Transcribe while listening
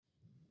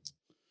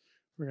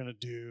We're going to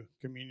do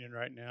communion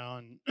right now.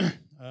 And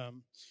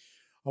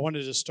I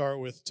wanted to start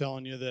with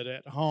telling you that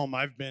at home,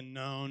 I've been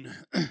known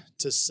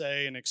to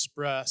say and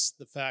express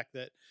the fact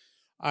that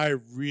I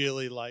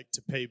really like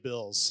to pay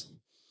bills.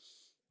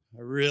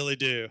 I really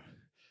do.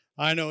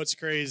 I know it's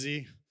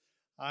crazy.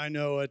 I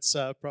know it's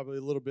probably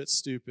a little bit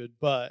stupid,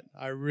 but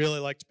I really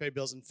like to pay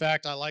bills. In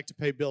fact, I like to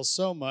pay bills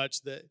so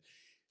much that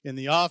in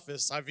the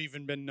office, I've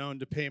even been known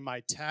to pay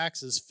my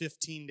taxes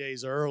 15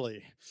 days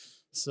early.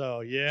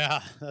 So,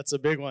 yeah, that's a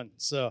big one.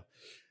 So,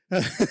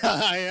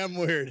 I am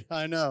weird.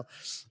 I know.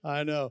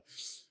 I know.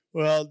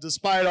 Well,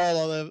 despite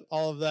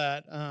all of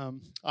that,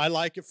 I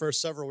like it for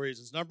several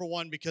reasons. Number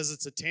one, because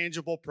it's a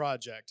tangible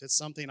project. It's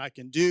something I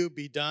can do,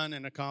 be done,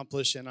 and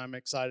accomplish, and I'm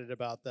excited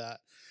about that.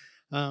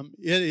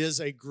 It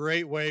is a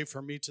great way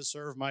for me to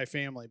serve my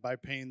family by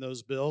paying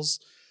those bills.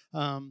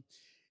 And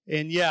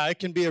yeah, it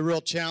can be a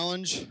real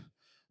challenge,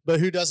 but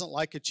who doesn't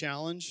like a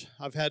challenge?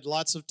 I've had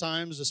lots of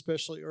times,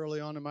 especially early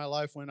on in my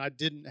life, when I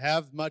didn't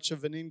have much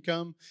of an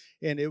income,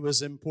 and it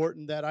was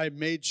important that I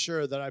made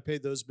sure that I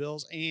paid those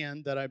bills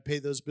and that I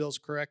paid those bills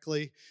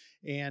correctly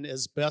and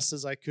as best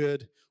as I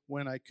could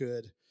when I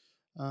could.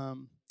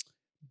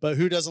 But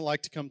who doesn't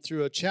like to come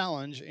through a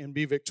challenge and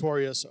be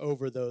victorious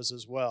over those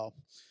as well?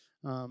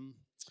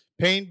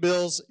 Paying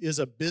bills is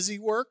a busy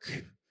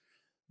work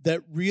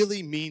that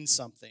really means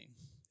something.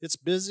 It's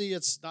busy,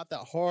 it's not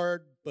that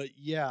hard, but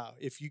yeah,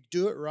 if you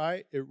do it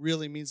right, it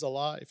really means a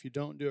lot. If you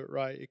don't do it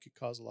right, it could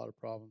cause a lot of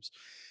problems.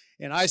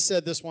 And I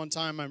said this one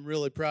time, I'm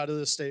really proud of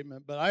this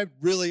statement, but I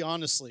really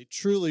honestly,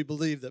 truly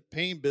believe that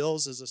paying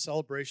bills is a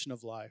celebration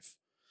of life.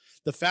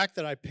 The fact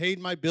that I paid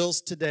my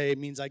bills today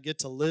means I get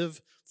to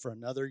live for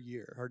another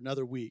year or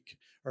another week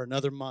or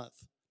another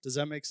month. Does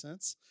that make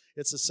sense?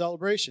 It's a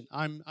celebration.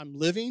 I'm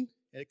living.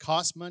 It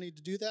costs money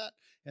to do that,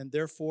 and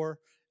therefore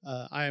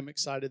I am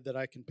excited that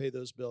I can pay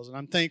those bills. And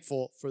I'm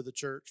thankful for the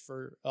church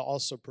for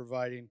also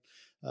providing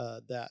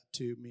that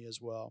to me as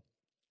well.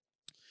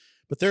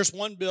 But there's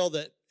one bill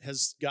that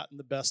has gotten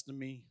the best of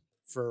me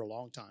for a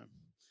long time.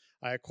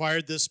 I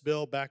acquired this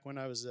bill back when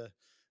I was a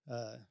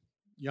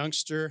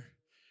youngster,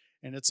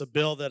 and it's a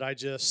bill that I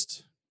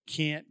just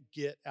can't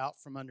get out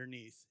from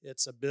underneath.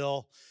 It's a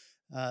bill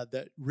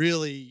that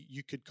really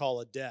you could call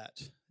a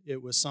debt.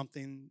 It was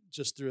something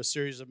just through a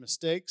series of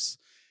mistakes.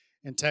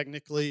 And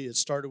technically, it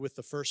started with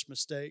the first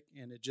mistake,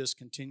 and it just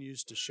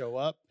continues to show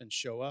up and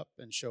show up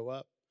and show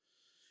up.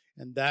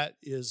 And that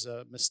is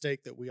a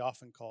mistake that we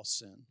often call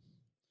sin.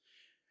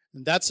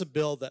 And that's a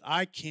bill that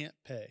I can't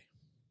pay.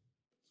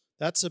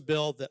 That's a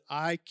bill that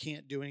I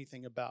can't do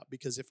anything about,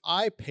 because if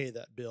I pay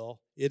that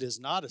bill, it is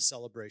not a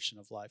celebration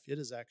of life. It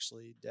is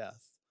actually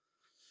death.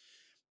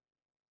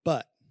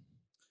 But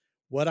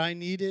what I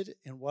needed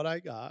and what I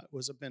got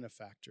was a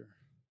benefactor.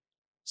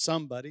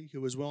 Somebody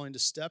who was willing to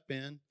step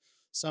in,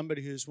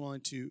 somebody who's willing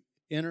to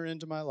enter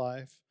into my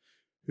life,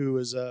 who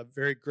is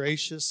very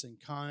gracious and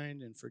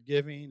kind and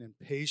forgiving and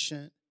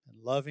patient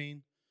and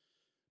loving,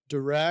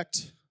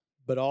 direct,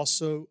 but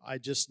also I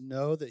just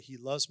know that he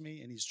loves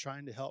me and he's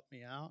trying to help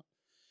me out.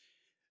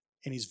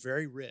 And he's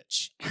very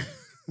rich.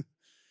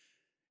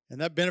 And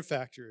that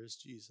benefactor is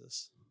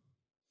Jesus.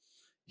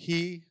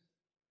 He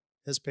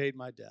has paid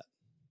my debt.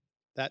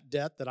 That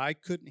debt that I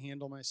couldn't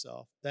handle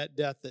myself, that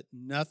debt that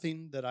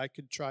nothing that I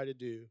could try to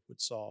do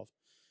would solve,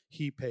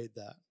 he paid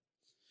that.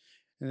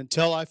 And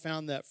until I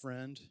found that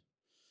friend,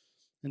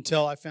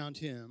 until I found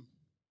him,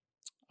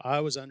 I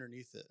was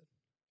underneath it,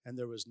 and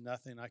there was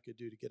nothing I could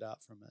do to get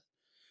out from it.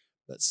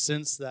 But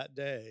since that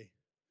day,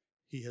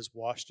 he has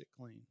washed it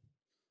clean.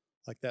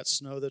 Like that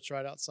snow that's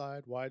right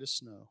outside, white as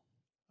snow.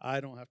 I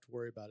don't have to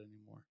worry about it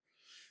anymore.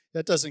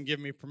 That doesn't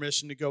give me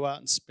permission to go out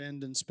and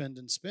spend and spend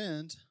and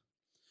spend,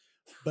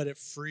 but it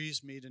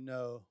frees me to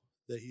know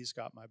that he's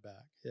got my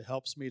back. It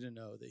helps me to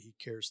know that he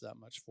cares that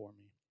much for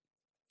me.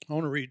 I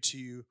want to read to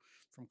you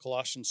from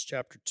Colossians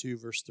chapter 2,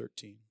 verse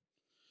 13.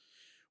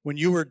 When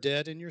you were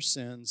dead in your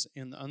sins,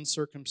 in the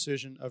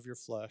uncircumcision of your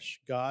flesh,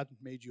 God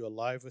made you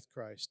alive with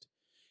Christ.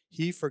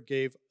 He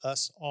forgave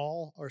us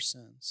all our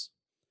sins,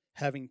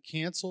 having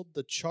canceled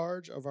the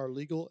charge of our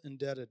legal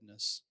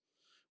indebtedness,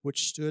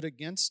 which stood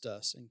against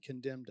us and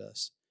condemned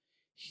us.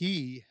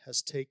 He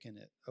has taken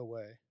it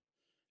away,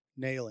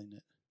 nailing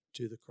it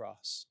to the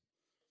cross.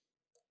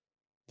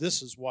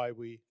 This is why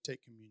we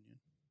take communion,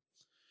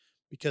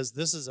 because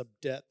this is a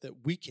debt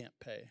that we can't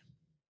pay,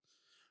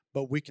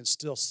 but we can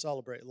still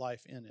celebrate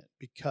life in it,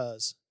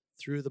 because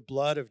through the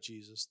blood of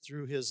Jesus,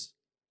 through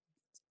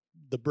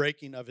the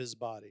breaking of his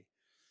body,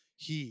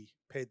 he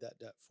paid that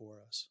debt for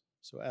us.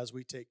 So as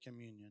we take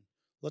communion,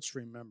 let's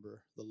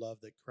remember the love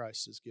that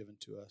Christ has given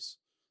to us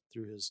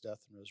through his death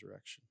and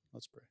resurrection.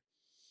 Let's pray.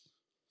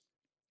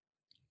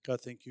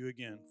 God, thank you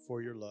again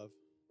for your love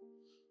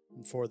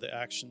and for the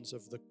actions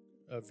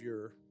of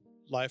your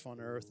life on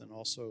earth and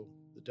also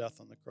the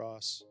death on the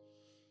cross.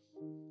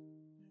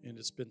 And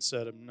it's been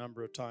said a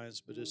number of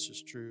times, but it's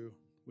just true.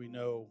 We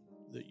know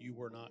that you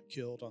were not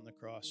killed on the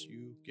cross.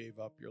 You gave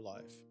up your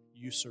life.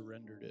 You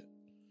surrendered it.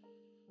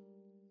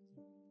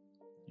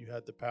 You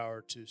had the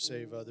power to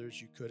save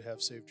others. You could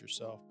have saved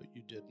yourself, but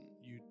you didn't.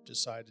 you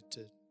decided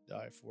to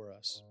die for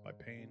us by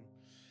paying,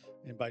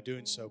 and by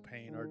doing so,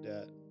 paying our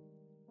debt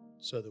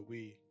so that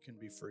we can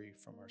be free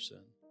from our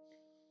sin.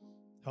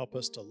 Help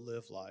us to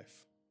live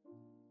life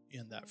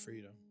in that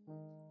freedom,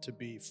 to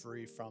be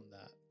free from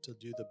that, to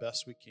do the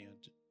best we can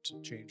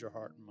to change our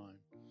heart and mind,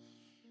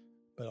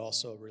 but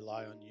also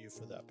rely on you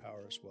for that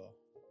power as well,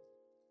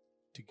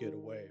 to get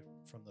away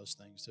from those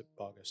things that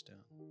bog us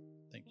down.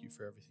 Thank you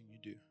for everything you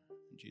do.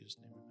 In Jesus'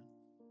 name, amen.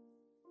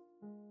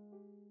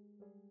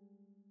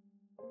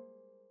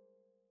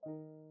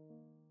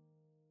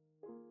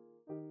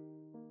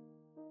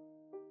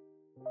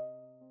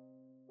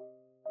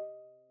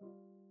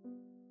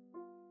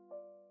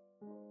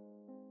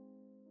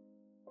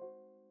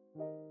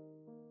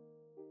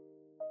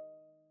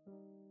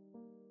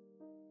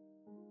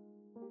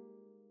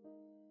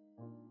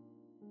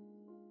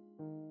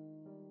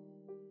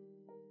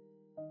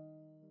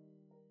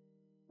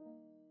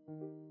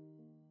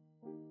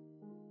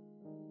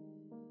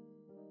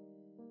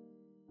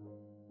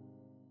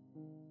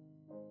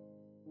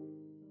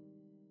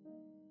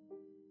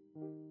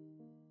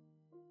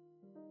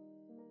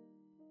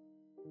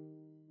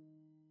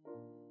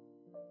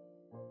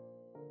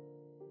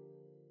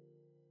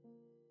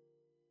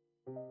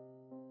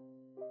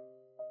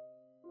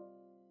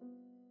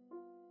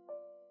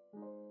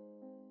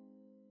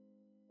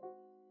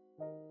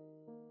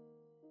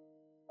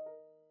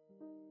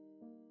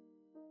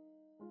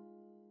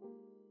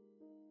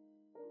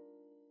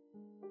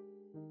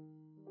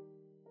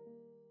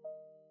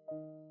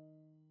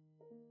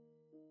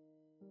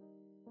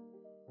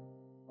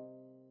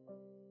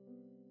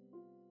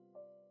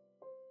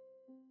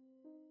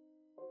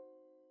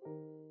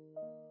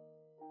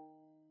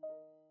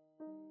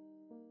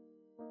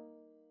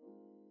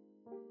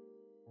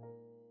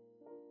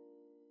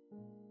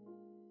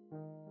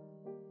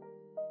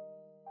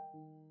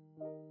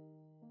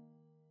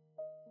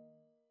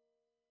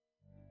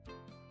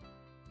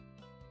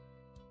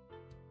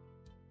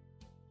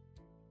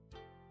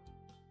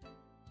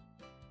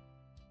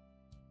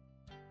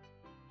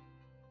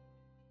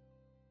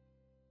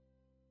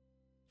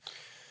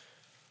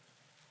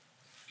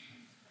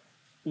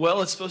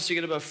 Well, it's supposed to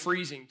get above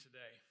freezing today.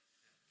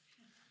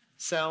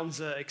 Sounds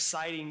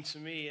exciting to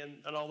me, and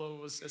although it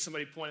was, as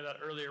somebody pointed out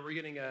earlier, we're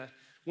getting a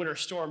winter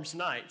storm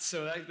tonight,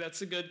 so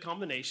that's a good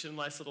combination.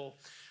 Nice little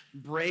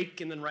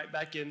break and then right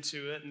back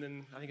into it, and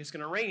then I think it's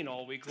going to rain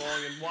all week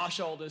long and wash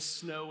all this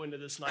snow into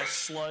this nice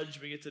sludge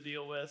we get to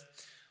deal with.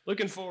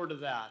 Looking forward to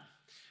that.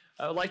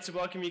 I would like to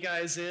welcome you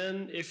guys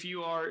in. If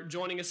you are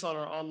joining us on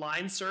our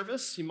online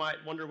service, you might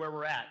wonder where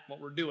we're at,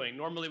 what we're doing.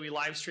 Normally we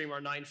live stream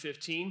our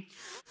 9:15.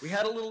 We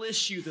had a little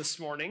issue this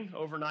morning,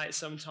 overnight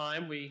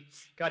sometime. We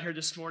got here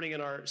this morning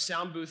and our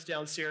sound booth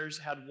downstairs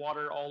had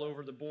water all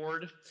over the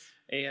board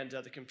and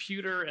the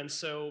computer, and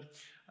so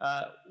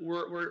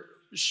we're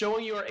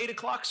showing you our 8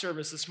 o'clock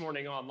service this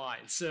morning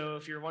online. So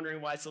if you're wondering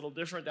why it's a little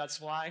different,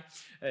 that's why.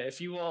 If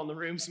you all in the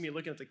room see me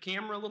looking at the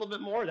camera a little bit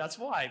more, that's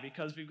why,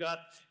 because we've got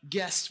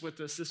guests with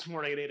us this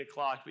morning at 8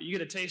 o'clock. But you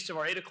get a taste of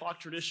our 8 o'clock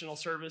traditional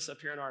service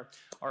up here in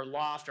our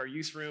loft, our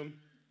youth room.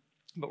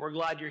 But we're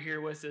glad you're here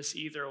with us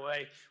either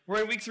way.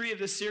 We're in week 3 of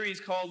this series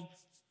called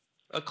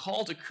A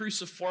Call to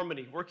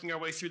Cruciformity, working our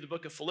way through the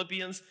book of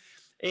Philippians.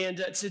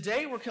 And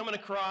today we're coming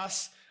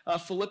across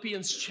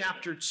Philippians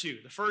chapter 2,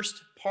 the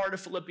first part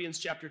of Philippians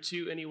chapter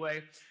 2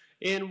 anyway,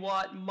 in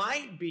what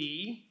might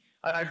be,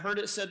 I heard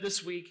it said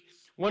this week,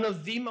 one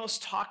of the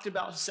most talked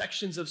about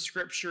sections of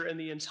Scripture in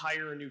the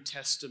entire New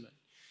Testament.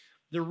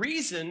 The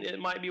reason it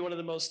might be one of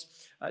the most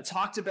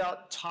talked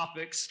about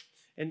topics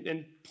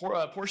and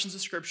portions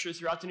of Scripture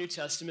throughout the New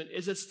Testament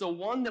is it's the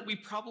one that we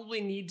probably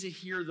need to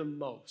hear the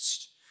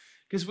most,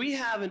 because we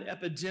have an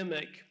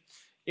epidemic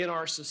in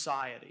our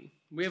society.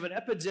 We have an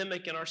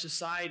epidemic in our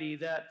society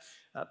that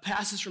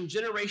passes from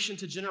generation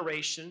to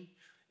generation.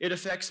 It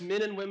affects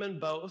men and women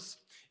both.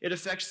 It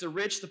affects the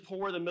rich, the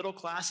poor, the middle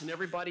class, and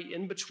everybody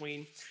in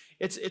between.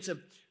 It's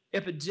an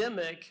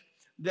epidemic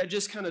that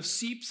just kind of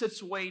seeps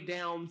its way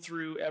down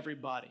through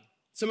everybody.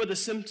 Some of the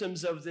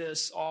symptoms of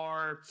this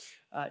are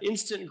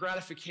instant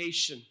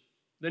gratification,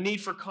 the need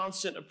for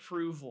constant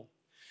approval.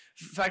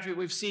 In fact,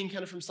 we've seen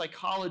kind of from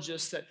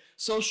psychologists that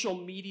social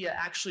media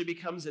actually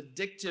becomes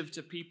addictive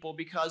to people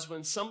because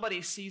when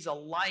somebody sees a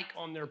like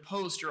on their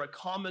post or a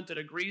comment that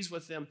agrees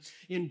with them,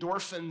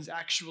 endorphins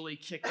actually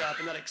kick up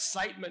and that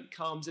excitement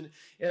comes, and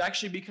it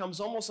actually becomes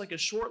almost like a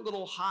short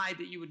little high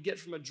that you would get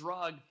from a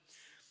drug.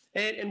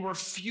 And we're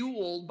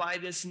fueled by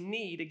this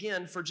need,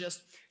 again, for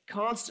just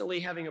constantly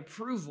having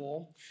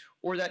approval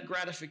or that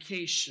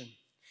gratification.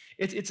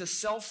 It's a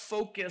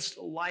self-focused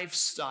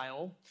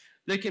lifestyle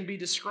that can be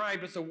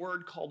described with a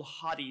word called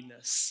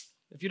haughtiness.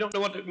 If you don't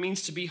know what it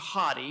means to be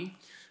haughty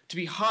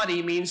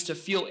means to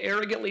feel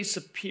arrogantly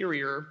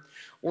superior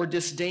or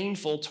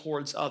disdainful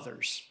towards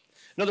others.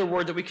 Another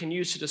word that we can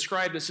use to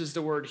describe this is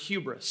the word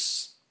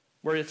hubris,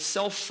 where it's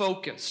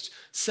self-focused,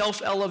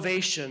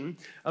 self-elevation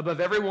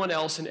above everyone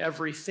else and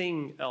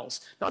everything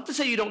else. Not to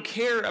say you don't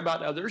care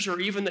about others or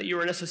even that you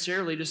are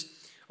necessarily just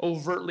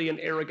overtly an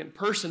arrogant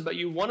person, but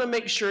you want to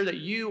make sure that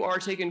you are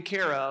taken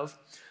care of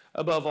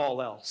above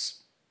all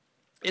else.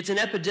 It's an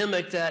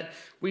epidemic that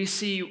we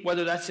see,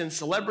 whether that's in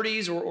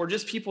celebrities or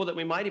just people that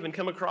we might even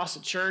come across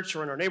at church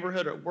or in our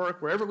neighborhood or at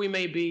work, wherever we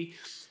may be.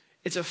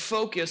 It's a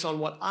focus on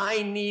what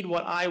I need,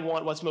 what I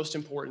want, what's most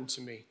important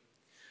to me.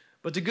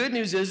 But the good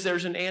news is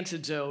there's an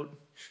antidote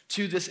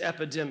to this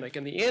epidemic,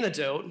 and the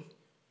antidote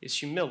is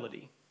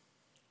humility.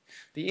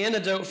 The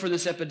antidote for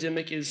this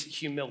epidemic is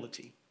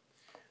humility.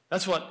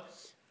 That's what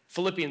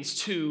Philippians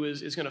 2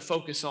 is going to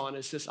focus on,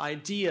 is this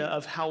idea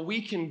of how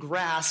we can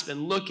grasp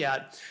and look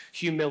at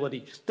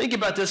humility. Think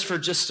about this for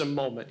just a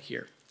moment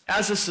here.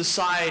 As a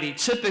society,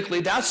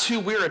 typically that's who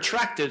we're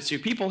attracted to,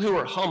 people who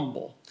are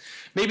humble.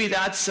 Maybe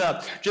that's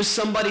just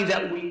somebody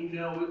that we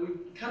know. We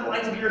kind of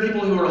like to hear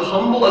people who are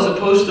humble as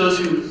opposed to those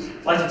who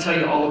like to tell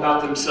you all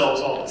about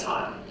themselves all the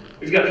time.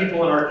 We've got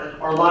people in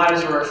our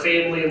lives or our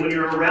family, and when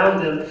you're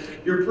around them,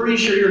 you're pretty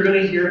sure you're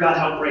going to hear about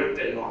how great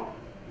they are.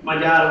 My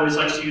dad always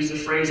likes to use the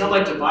phrase, I'd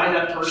like to buy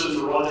that person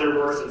for what they're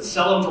worth and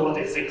sell them for what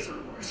they think they're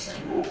worth.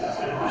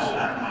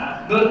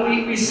 But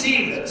we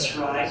see this,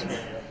 right?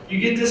 You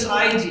get this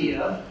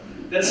idea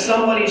that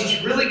somebody's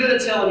just really good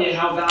at telling you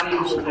how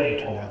valuable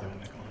they are.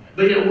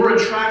 But yet we're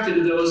attracted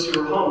to those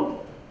who are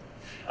humble.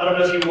 I don't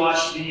know if you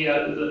watched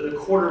the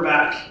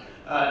quarterback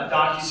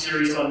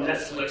docuseries on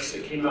Netflix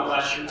that came out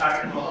last year.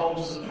 Patrick Mahomes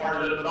was a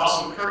part of it, but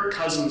also Kirk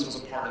Cousins was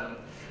a part of it.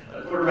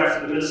 A quarterback for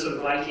the Minnesota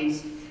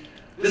Vikings.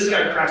 This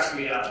guy cracks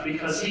me up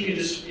because he could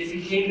just, if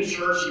he came to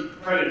church, you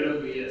probably didn't know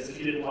who he is if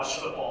you didn't watch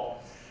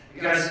football.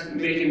 The guy's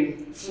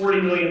making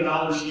 $40 million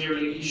a year.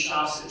 He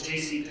shops at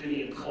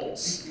JCPenney and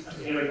Kohl's.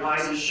 He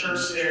buys his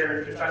shirts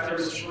there. In fact, there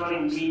was this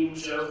running meme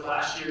joke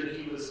last year that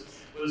he was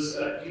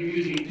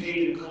being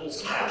paid in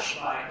Kohl's cash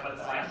by the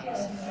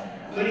Vikings.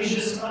 But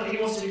he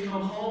wants to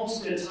come home,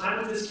 spend time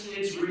with his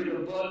kids, read a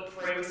book,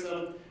 pray with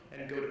them,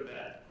 and go to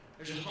bed.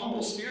 There's a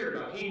humble spirit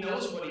about him. He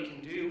knows what he can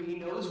do. He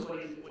knows what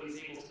he's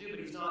able to do, but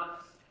he's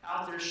not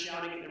out there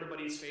shouting in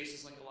everybody's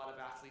faces like a lot of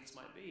athletes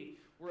might be.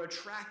 We're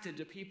attracted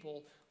to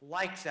people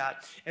like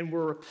that, and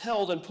we're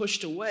repelled and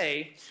pushed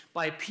away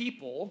by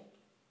people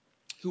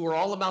who are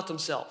all about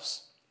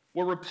themselves.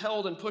 We're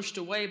repelled and pushed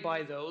away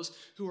by those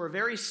who are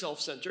very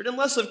self-centered,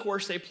 unless, of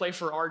course, they play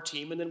for our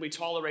team, and then we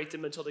tolerate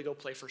them until they go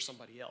play for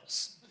somebody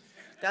else.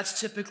 That's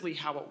typically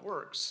how it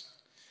works.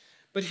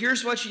 But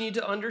here's what you need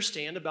to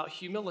understand about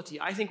humility.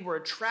 I think we're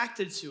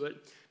attracted to it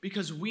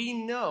because we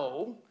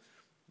know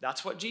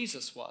that's what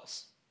Jesus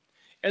was.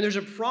 And there's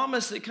a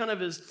promise that kind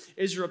of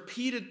is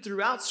repeated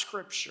throughout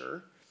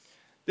Scripture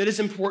that is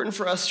important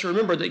for us to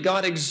remember, that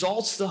God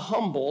exalts the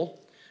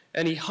humble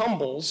and he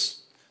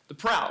humbles the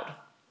proud,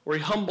 or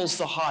he humbles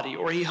the haughty,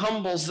 or he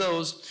humbles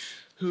those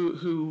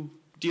who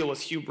deal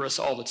with hubris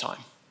all the time.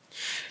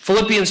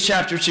 Philippians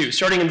chapter 2,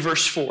 starting in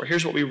verse 4,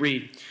 here's what we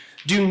read.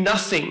 Do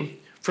nothing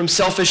from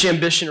selfish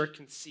ambition or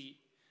conceit,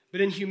 but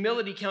in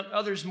humility count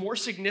others more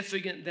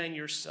significant than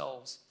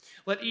yourselves.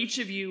 Let each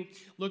of you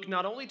look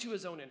not only to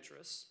his own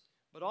interests,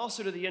 but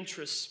also to the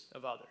interests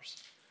of others.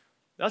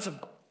 That's a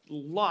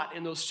lot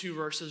in those two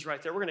verses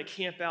right there. We're going to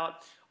camp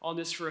out on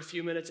this for a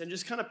few minutes and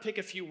just kind of pick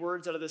a few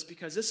words out of this,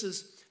 because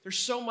there's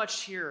so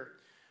much here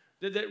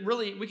that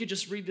really we could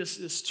just read this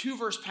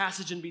 2-verse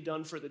passage and be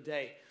done for the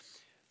day.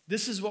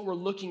 This is what we're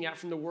looking at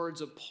from the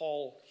words of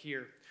Paul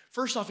here.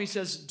 First off, he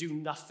says, do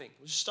nothing.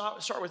 We'll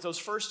start with those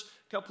first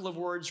couple of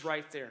words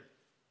right there.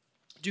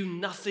 Do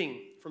nothing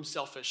from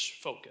selfish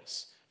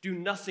focus. Do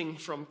nothing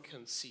from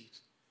conceit.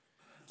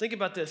 Think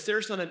about this.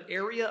 There's not an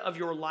area of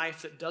your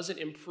life that doesn't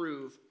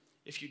improve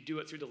if you do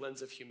it through the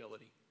lens of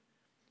humility.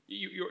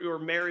 Your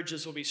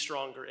marriages will be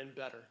stronger and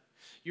better.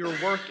 Your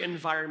work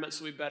environments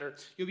will be better.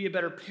 You'll be a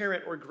better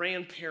parent or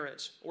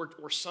grandparent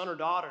or son or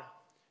daughter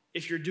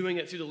if you're doing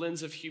it through the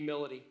lens of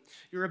humility.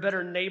 You're a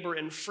better neighbor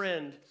and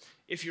friend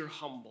if you're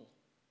humble.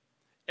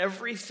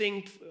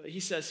 Everything, he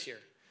says here,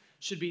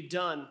 should be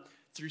done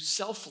through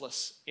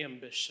selfless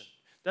ambition.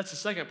 That's the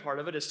second part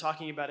of it, is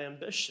talking about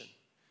ambition.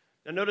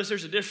 Now notice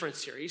there's a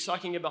difference here. He's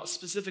talking about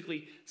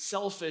specifically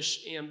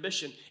selfish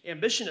ambition.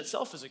 Ambition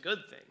itself is a good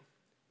thing.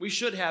 We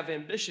should have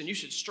ambition. You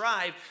should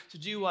strive to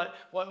do what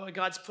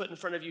God's put in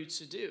front of you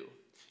to do.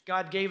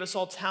 God gave us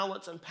all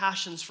talents and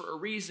passions for a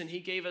reason. He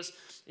gave us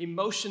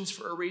emotions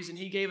for a reason.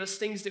 He gave us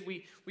things that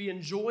we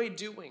enjoy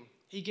doing.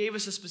 He gave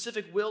us a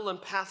specific will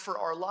and path for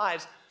our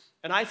lives.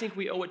 And I think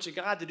we owe it to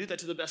God to do that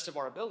to the best of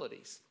our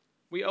abilities.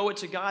 We owe it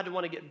to God to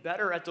want to get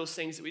better at those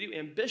things that we do.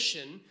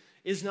 Ambition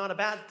is not a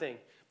bad thing.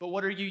 But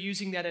what are you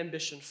using that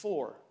ambition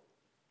for?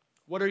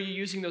 What are you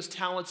using those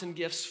talents and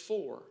gifts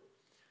for?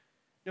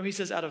 No, he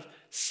says out of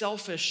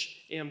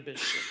selfish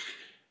ambition.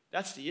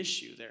 That's the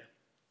issue there.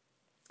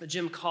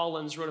 Jim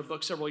Collins wrote a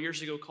book several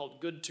years ago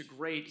called Good to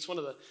Great. It's one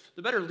of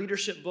the better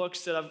leadership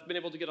books that I've been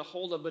able to get a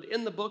hold of. But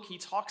in the book, he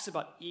talks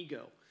about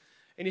ego.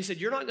 And he said,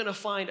 you're not going to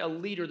find a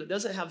leader that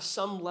doesn't have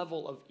some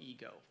level of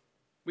ego.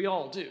 We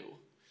all do.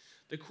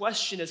 The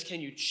question is,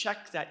 can you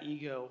check that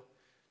ego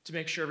to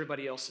make sure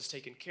everybody else is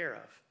taken care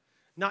of?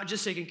 Not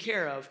just taken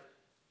care of,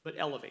 but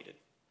elevated.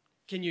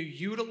 Can you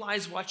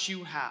utilize what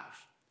you have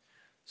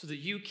so that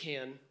you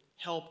can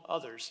help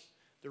others.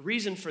 The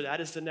reason for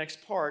that is the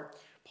next part.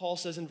 Paul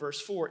says in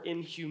verse 4,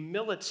 in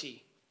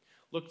humility,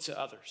 look to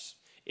others.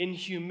 In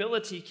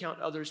humility, count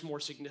others more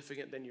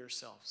significant than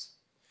yourselves.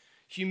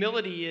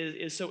 Humility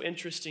is so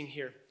interesting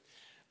here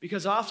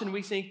because often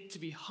we think to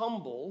be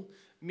humble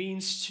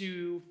means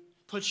to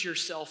put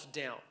yourself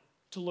down,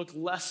 to look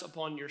less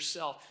upon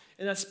yourself.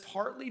 And that's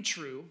partly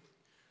true,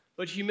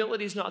 but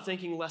humility is not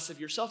thinking less of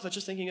yourself. That's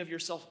just thinking of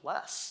yourself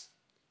less.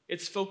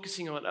 It's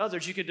focusing on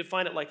others. You could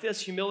define it like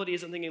this. Humility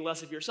isn't thinking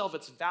less of yourself.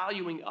 It's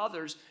valuing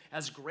others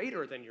as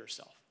greater than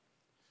yourself.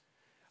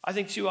 I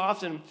think too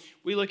often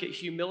we look at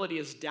humility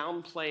as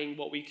downplaying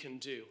what we can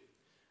do.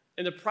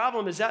 And the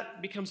problem is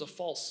that becomes a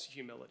false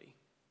humility.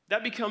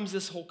 That becomes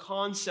this whole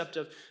concept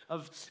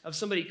of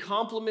somebody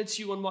compliments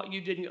you on what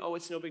you did and oh,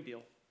 it's no big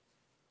deal.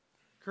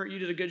 Kurt, you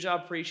did a good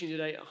job preaching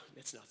today. Oh,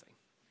 it's nothing.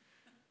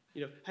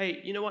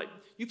 Hey, you know what?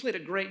 You played a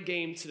great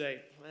game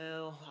today.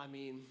 Well, I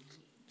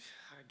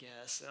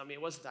guess.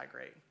 It wasn't that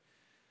great.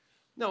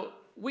 No,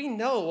 we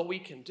know what we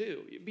can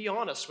do. Be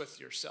honest with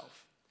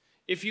yourself.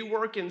 If you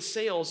work in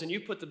sales and you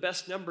put the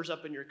best numbers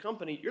up in your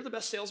company, you're the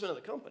best salesman in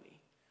the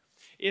company.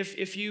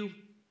 If you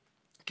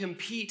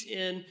compete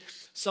in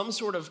some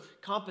sort of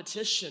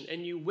competition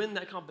and you win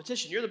that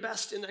competition, you're the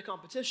best in that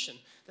competition.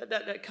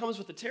 That comes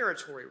with the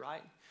territory,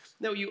 right?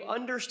 No, you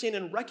understand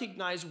and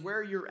recognize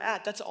where you're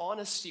at. That's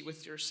honesty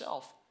with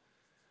yourself.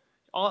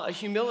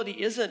 Humility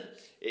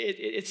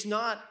it's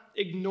not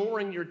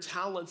ignoring your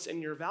talents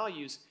and your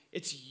values.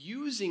 It's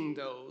using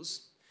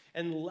those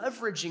and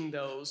leveraging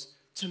those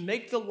to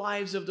make the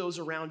lives of those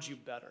around you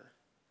better.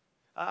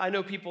 I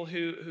know people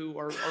who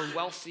are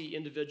wealthy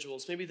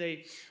individuals. Maybe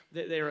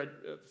they're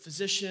a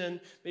physician.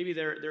 Maybe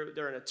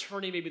they're an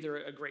attorney. Maybe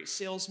they're a great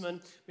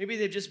salesman. Maybe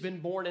they've just been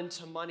born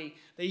into money.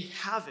 They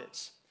have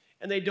it.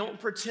 And they don't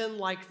pretend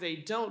like they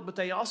don't, but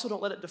they also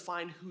don't let it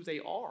define who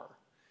they are.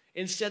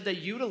 Instead, they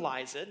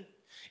utilize it.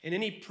 And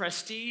any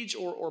prestige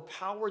or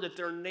power that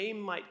their name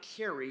might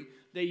carry,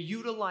 they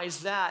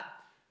utilize that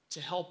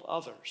to help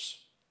others.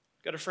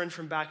 Got a friend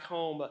from back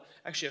home,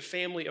 actually a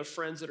family of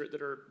friends that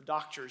are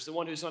doctors. The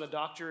one who's not a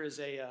doctor is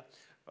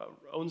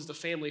owns the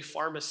family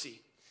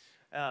pharmacy.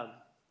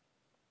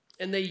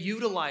 And they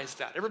utilize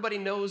that. Everybody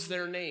knows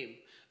their name.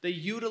 They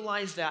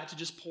utilize that to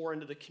just pour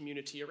into the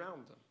community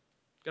around them.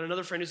 Got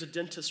another friend who's a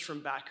dentist from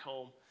back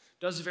home.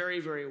 Does very,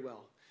 very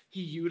well.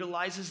 He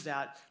utilizes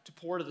that to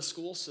pour into the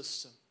school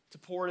system, to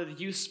pour into the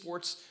youth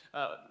sports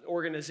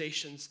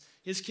organizations.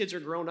 His kids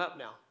are grown up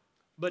now,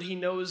 but he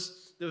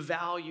knows the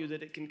value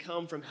that it can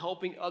come from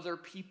helping other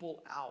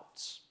people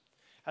out.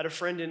 I had a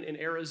friend in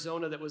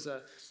Arizona that was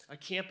a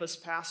campus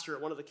pastor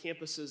at one of the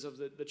campuses of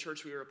the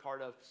church we were a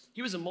part of.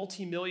 He was a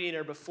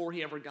multimillionaire before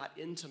he ever got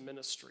into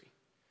ministry,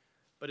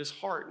 but his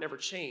heart never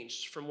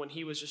changed from when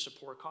he was just a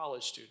poor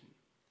college student.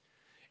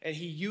 And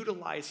he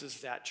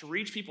utilizes that to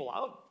reach people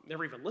out.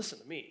 Never even listen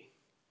to me.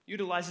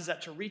 Utilizes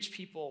that to reach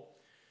people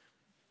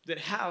that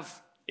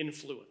have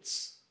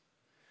influence.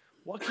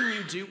 What can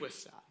you do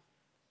with that?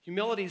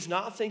 Humility is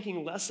not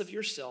thinking less of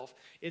yourself.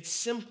 It's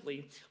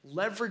simply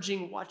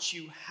leveraging what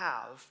you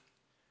have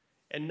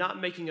and not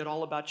making it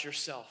all about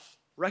yourself.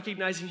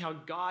 Recognizing how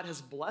God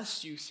has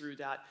blessed you through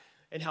that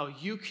and how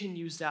you can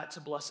use that to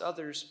bless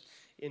others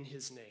in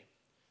his name.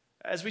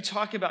 As we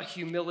talk about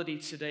humility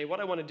today, what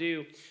I want to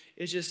do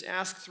is just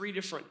ask 3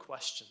 different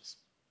questions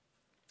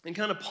and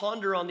kind of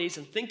ponder on these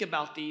and think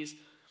about these,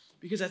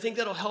 because I think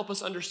that'll help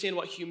us understand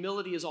what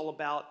humility is all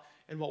about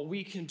and what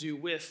we can do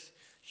with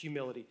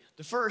humility.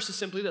 The first is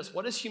simply this.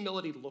 What does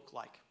humility look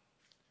like?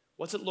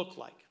 What's it look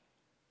like?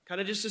 Kind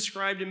of just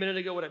described a minute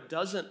ago what it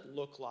doesn't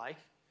look like.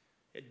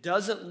 It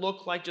doesn't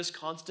look like just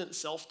constant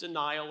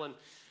self-denial and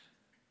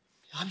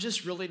I'm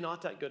just really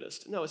not that good at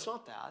it. No, it's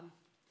not that.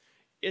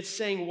 It's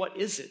saying, what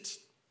is it?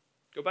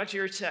 Go back to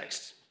your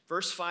text,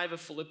 verse 5 of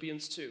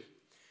Philippians 2.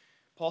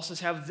 Paul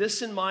says, have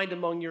this in mind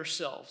among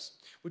yourselves,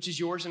 which is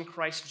yours in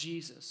Christ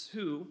Jesus,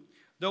 who,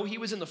 though he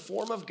was in the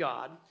form of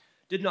God,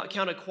 did not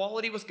count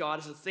equality with God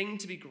as a thing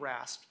to be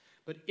grasped,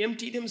 but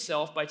emptied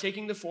himself by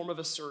taking the form of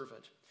a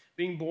servant,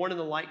 being born in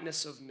the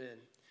likeness of men.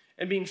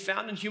 And being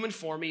found in human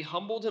form, he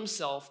humbled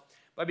himself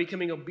by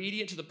becoming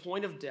obedient to the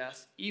point of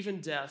death, even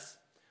death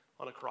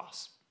on a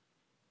cross.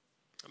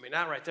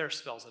 That right there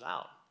spells it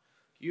out.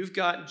 You've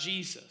got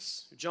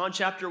Jesus. John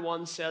chapter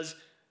 1 says,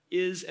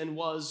 is and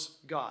was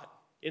God.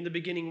 In the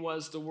beginning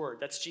was the Word.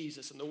 That's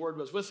Jesus. And the Word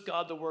was with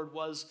God. The Word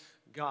was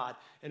God.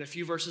 And a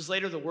few verses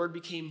later, the Word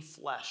became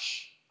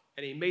flesh.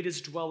 And he made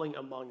his dwelling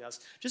among us.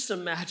 Just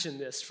imagine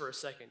this for a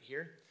second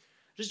here.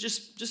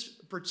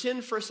 Just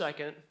pretend for a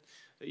second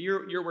that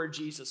you're where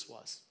Jesus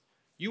was.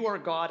 You are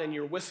God and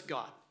you're with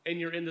God. And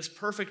you're in this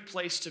perfect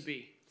place to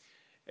be.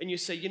 And you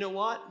say, you know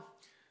what?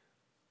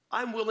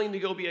 I'm willing to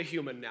go be a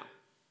human now.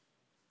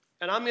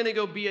 And I'm going to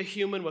go be a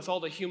human with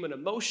all the human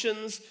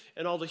emotions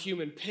and all the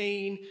human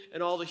pain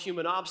and all the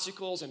human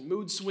obstacles and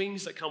mood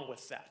swings that come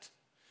with that.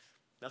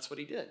 That's what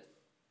he did.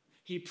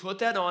 He put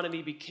that on and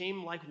he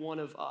became like one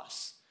of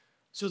us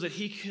so that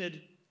he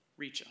could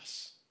reach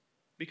us.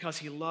 because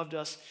he loved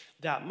us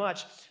that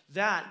much.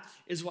 That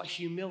is what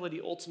humility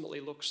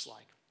ultimately looks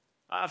like.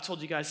 I've told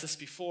you guys this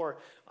before.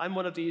 I'm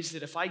one of these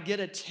that if I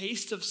get a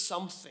taste of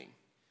something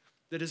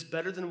that is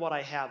better than what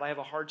I have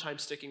a hard time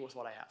sticking with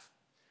what I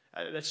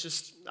have. That's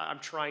just, I'm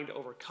trying to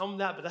overcome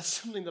that, but that's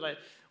something that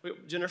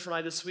Jennifer and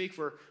I this week,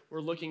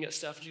 we're looking at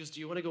stuff, and she goes,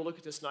 do you want to go look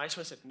at this nice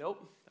one? I said,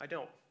 nope, I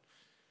don't.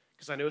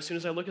 Because I know as soon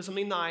as I look at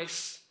something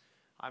nice,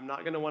 I'm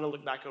not going to want to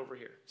look back over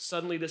here.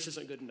 Suddenly, this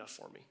isn't good enough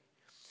for me.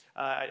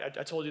 I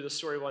told you the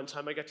story one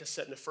time. I got to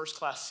sit in a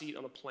first-class seat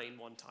on a plane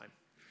one time.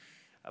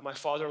 My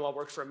father-in-law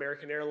worked for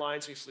American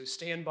Airlines. We flew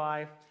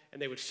standby,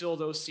 and they would fill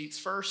those seats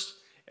first.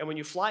 And when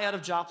you fly out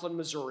of Joplin,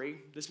 Missouri,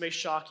 this may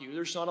shock you,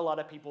 there's not a lot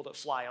of people that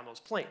fly on those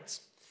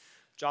planes.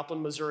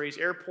 Joplin, Missouri's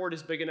airport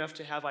is big enough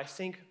to have, I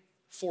think,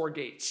 4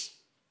 gates,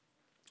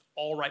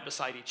 all right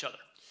beside each other.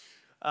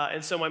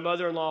 And so my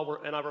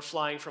mother-in-law and I were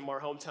flying from our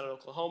hometown in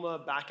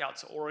Oklahoma back out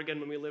to Oregon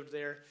when we lived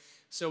there.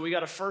 So we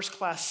got a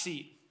first-class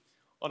seat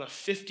on a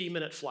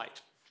 50-minute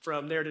flight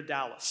from there to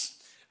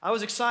Dallas. I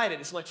was excited.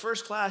 It's like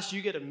first class,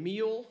 you get a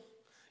meal,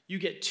 you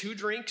get 2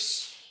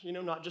 drinks,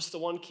 not just the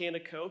 1 can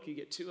of Coke, you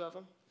get 2 of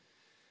them.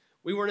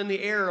 We weren't in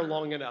the air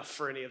long enough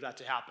for any of that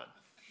to happen.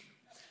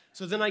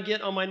 So then I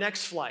get on my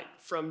next flight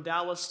from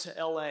Dallas to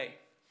LA,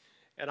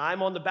 and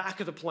I'm on the back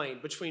of the plane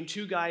between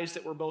 2 guys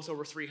that were both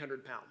over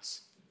 300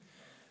 pounds.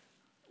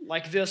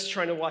 Like this,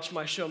 trying to watch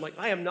my show. I'm like,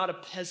 I am not a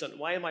peasant.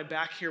 Why am I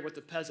back here with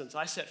the peasants?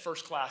 I sat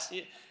first class.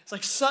 It's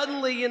like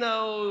suddenly,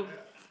 you're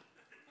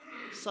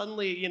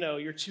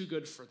too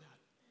good for that.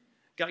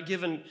 Got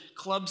given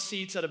club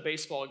seats at a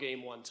baseball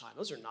game one time.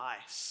 Those are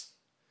nice.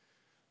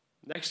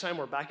 Next time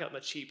we're back out in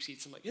the cheap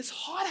seats. I'm like, it's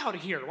hot out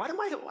here. I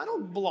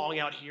don't belong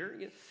out here.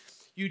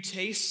 You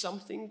taste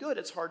something good,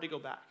 it's hard to go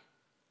back.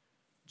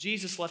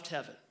 Jesus left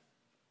heaven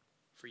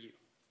for you.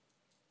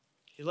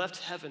 He left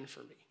heaven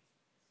for me.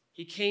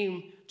 He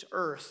came to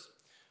earth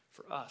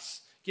for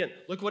us. Again,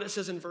 look what it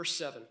says in verse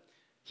 7.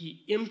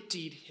 He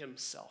emptied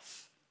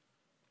himself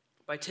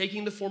by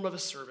taking the form of a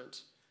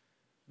servant,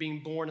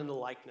 being born in the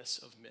likeness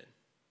of men.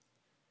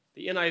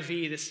 The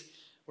NIV,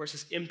 where it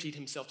says emptied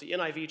himself, the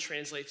NIV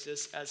translates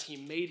this as he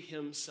made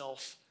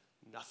himself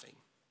nothing.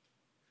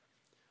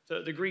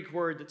 The Greek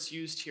word that's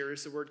used here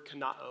is the word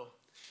kanao.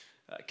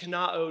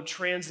 Kanao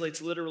translates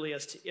literally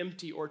as to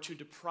empty or to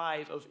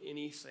deprive of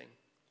anything.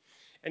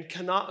 And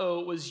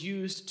kanao was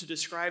used to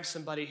describe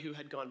somebody who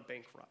had gone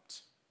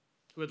bankrupt,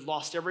 who had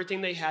lost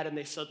everything they had and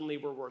they suddenly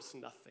were worth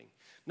nothing.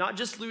 Not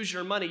just lose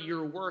your money,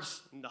 you're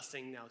worth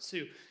nothing now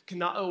too.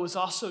 Kanao was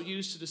also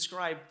used to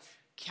describe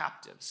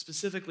captives,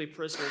 specifically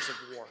prisoners of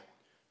war,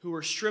 who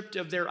were stripped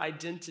of their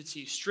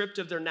identity, stripped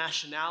of their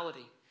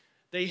nationality.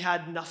 They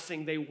had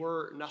nothing, they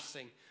were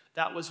nothing.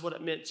 That was what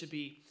it meant to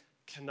be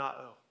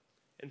kanao.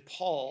 And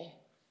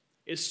Paul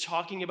is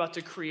talking about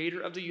the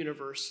creator of the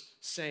universe,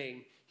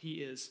 saying he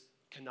is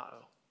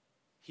kanao.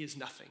 He is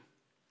nothing.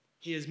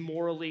 He is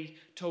morally,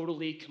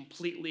 totally,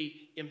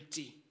 completely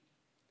empty.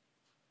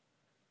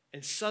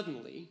 And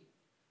suddenly,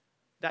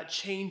 that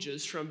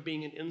changes from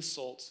being an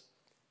insult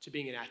to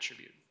being an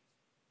attribute.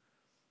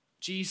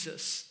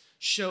 Jesus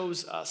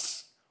shows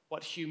us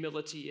what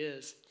humility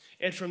is.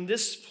 And from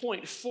this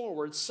point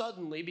forward,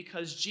 suddenly,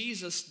 because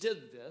Jesus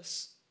did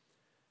this,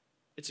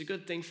 it's a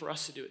good thing for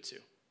us to do it too.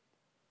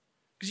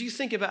 Because you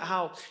think about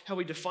how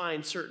we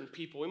define certain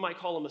people. We might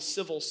call them a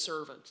civil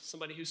servant,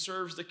 somebody who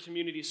serves the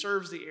community,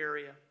 serves the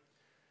area.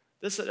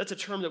 That's a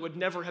term that would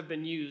never have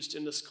been used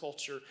in this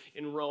culture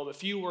in Rome.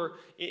 If you were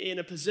in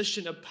a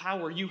position of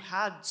power, you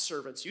had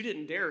servants. You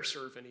didn't dare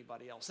serve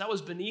anybody else. That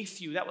was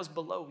beneath you. That was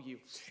below you.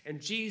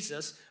 And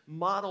Jesus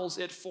models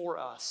it for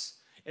us.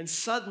 And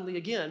suddenly,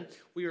 again,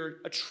 we are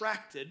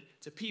attracted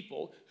to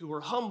people who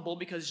are humble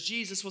because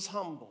Jesus was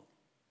humble.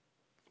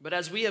 But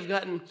as we have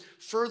gotten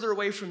further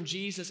away from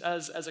Jesus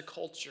as a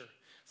culture,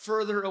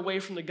 further away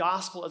from the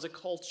gospel as a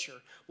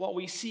culture, what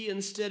we see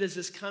instead is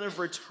this kind of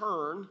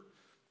return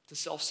to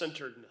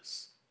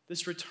self-centeredness,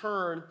 this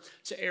return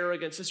to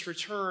arrogance, this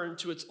return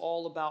to it's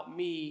all about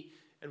me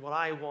and what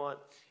I want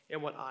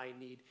and what I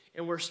need.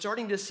 And we're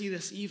starting to see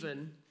this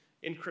even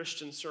in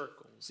Christian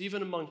circles,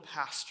 even among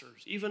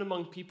pastors, even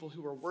among people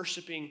who are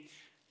worshiping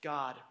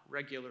God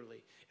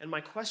regularly. And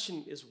my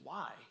question is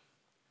why?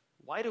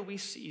 Why do we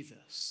see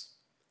this?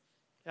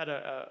 I had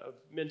a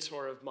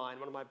mentor of mine,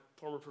 one of my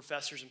former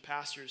professors and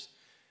pastors,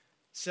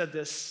 said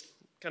this,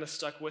 kind of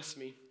stuck with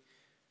me.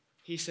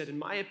 He said, in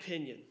my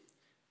opinion,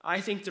 I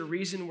think the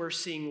reason we're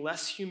seeing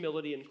less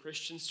humility in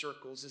Christian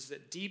circles is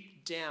that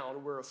deep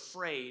down we're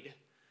afraid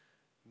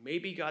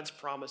maybe God's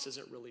promise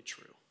isn't really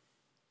true.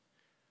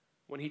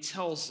 When he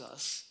tells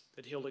us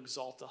that he'll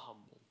exalt the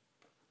humble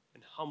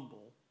and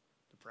humble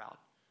the proud.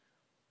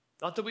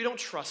 Not that we don't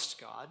trust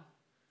God,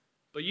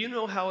 but you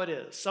know how it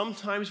is.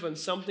 Sometimes when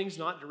something's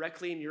not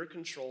directly in your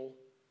control,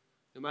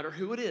 no matter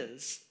who it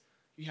is,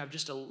 you have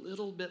just a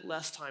little bit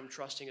less time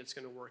trusting it's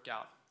going to work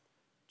out.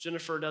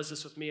 Jennifer does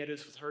this with me. I do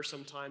this with her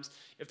sometimes.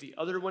 If the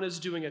other one is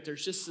doing it,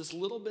 there's just this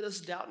little bit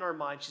of doubt in our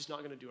mind she's not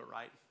going to do it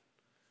right.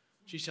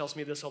 She tells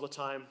me this all the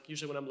time,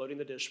 usually when I'm loading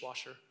the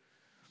dishwasher.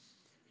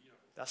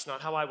 That's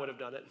not how I would have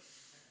done it.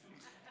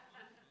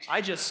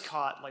 I just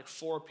caught like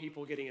 4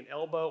 people getting an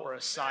elbow or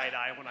a side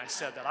eye when I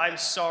said that. I'm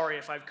sorry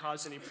if I've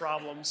caused any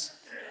problems.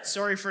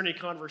 Sorry for any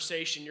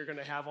conversation you're going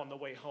to have on the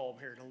way home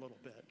here in a little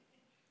bit.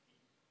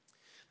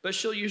 But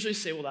she'll usually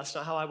say, well, that's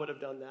not how I would have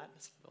done that. I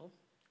said, well,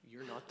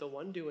 you're not the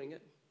one doing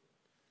it.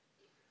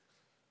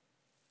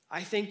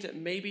 I think that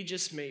maybe,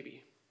 just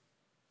maybe,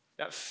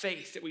 that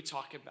faith that we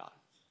talk about,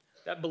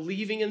 that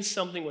believing in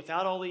something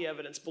without all the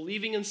evidence,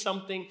 believing in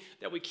something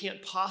that we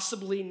can't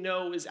possibly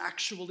know is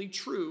actually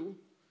true,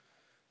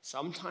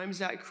 sometimes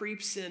that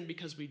creeps in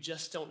because we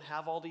just don't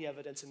have all the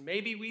evidence. And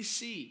maybe we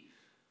see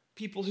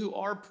people who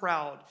are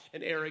proud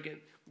and arrogant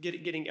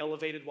getting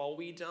elevated while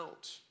we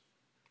don't.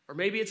 Or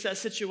maybe it's that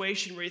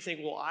situation where you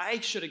think, well,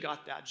 I should have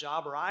got that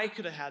job, or I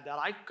could have had that.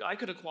 I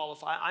could have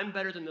qualified. I'm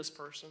better than this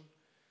person.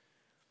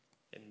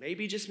 And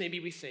maybe, just maybe,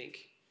 we think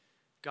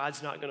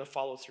God's not going to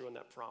follow through on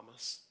that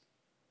promise.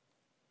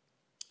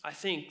 I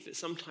think that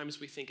sometimes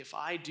we think, if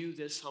I do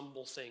this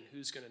humble thing,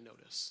 who's going to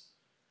notice?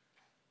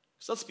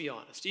 So let's be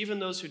honest. Even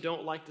those who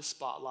don't like the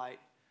spotlight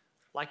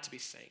like to be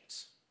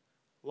thanked,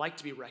 like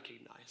to be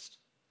recognized.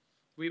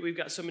 We've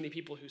got so many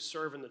people who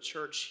serve in the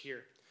church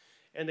here,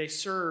 and they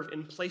serve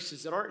in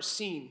places that aren't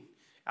seen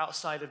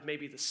outside of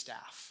maybe the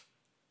staff.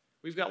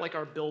 We've got like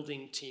our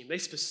building team. They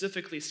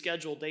specifically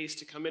schedule days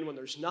to come in when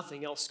there's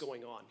nothing else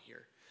going on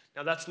here.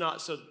 Now, that's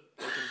not so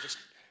they can just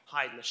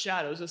hide in the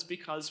shadows. It's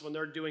because when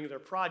they're doing their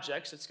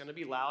projects, it's going to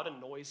be loud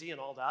and noisy and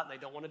all that, and they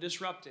don't want to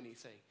disrupt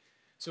anything.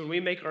 So when we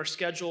make our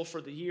schedule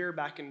for the year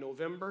back in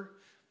November,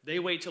 they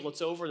wait till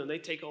it's over, and then they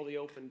take all the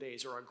open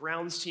days. Or our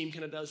grounds team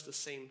kind of does the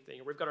same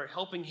thing. Or we've got our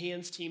helping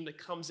hands team that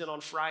comes in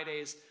on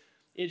Fridays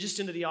just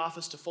into the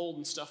office to fold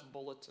and stuff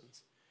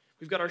bulletins.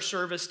 We've got our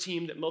service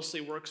team that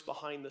mostly works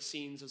behind the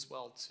scenes as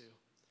well, too.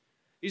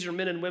 These are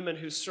men and women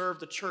who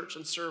serve the church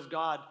and serve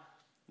God,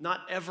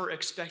 not ever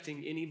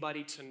expecting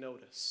anybody to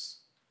notice.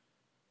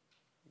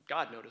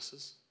 God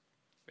notices.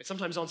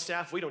 Sometimes on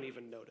staff, we don't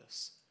even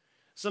notice.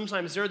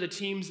 Sometimes they're the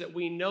teams that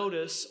we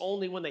notice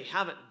only when they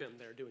haven't been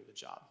there doing the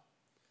job.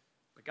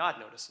 But God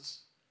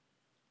notices.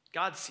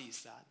 God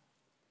sees that.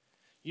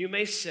 You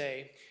may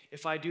say,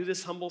 if I do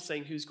this humble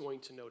thing, who's going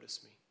to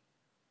notice me?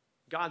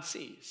 God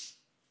sees.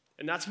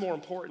 And that's more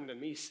important than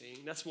me seeing.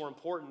 That's more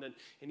important than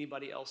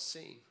anybody else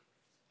seeing.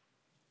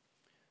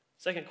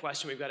 Second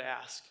question we've got to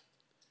ask.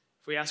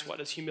 If we ask, what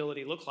does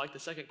humility look like? The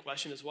second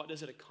question is, what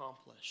does it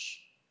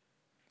accomplish?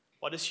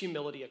 What does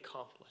humility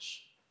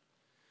accomplish?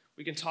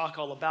 We can talk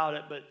all about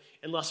it, but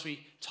unless we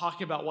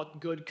talk about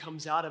what good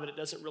comes out of it, it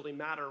doesn't really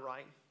matter,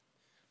 right?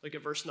 Look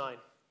at verse 9.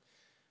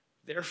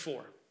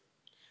 Therefore,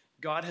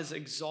 God has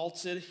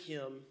exalted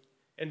him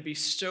and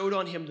bestowed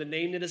on him the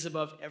name that is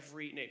above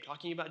every name.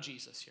 Talking about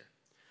Jesus here.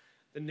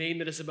 The name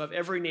that is above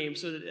every name,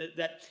 so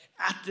that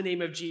at the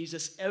name of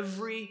Jesus,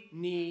 every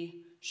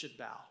knee should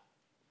bow.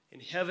 In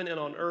heaven and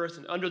on earth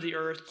and under the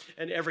earth,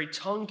 and every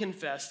tongue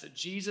confess that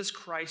Jesus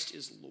Christ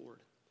is Lord,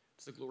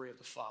 to the glory of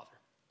the Father.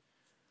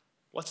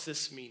 What's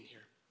this mean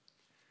here?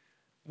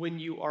 When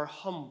you are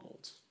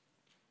humbled,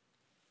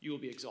 you will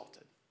be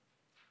exalted.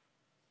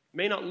 It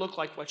may not look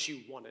like what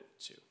you want it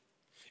to.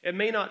 It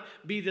may not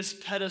be this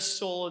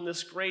pedestal and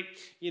this great,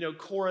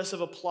 chorus of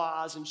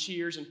applause and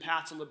cheers and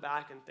pats on the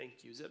back and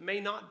thank yous. It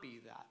may not be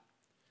that.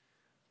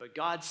 But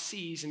God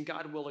sees and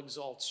God will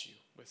exalt you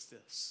with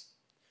this.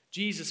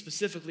 Jesus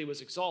specifically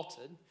was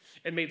exalted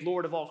and made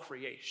Lord of all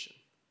creation.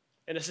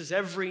 And it says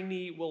every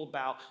knee will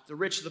bow. The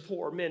rich, the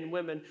poor, men,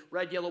 women,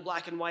 red, yellow,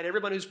 black, and white.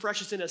 Everyone who's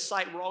precious in his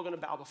sight, we're all going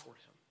to bow before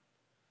him.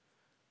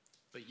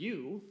 But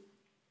you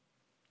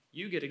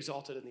get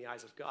exalted in the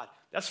eyes of God.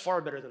 That's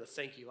far better than a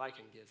thank you I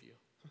can give you.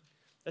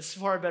 That's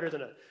far better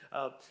than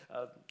a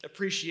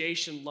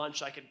appreciation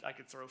lunch I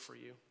could throw for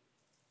you.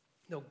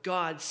 No,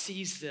 God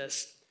sees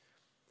this,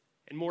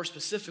 and more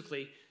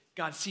specifically,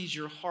 God sees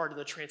your heart and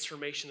the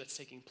transformation that's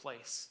taking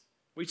place.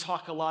 We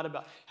talk a lot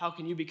about how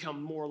can you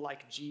become more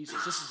like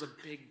Jesus. This is a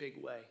big,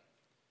 big way.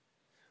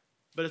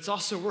 But it's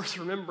also worth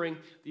remembering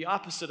the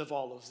opposite of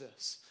all of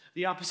this.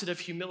 The opposite of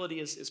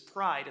humility is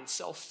pride and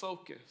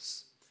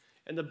self-focus.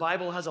 And the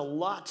Bible has a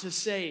lot to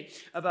say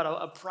about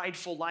a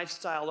prideful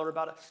lifestyle or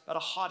about a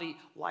haughty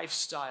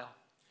lifestyle.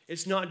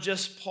 It's not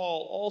just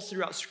Paul. All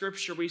throughout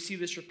Scripture, we see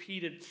this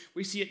repeated.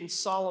 We see it in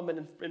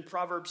Solomon in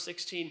Proverbs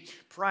 16.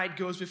 Pride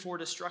goes before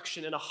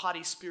destruction and a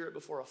haughty spirit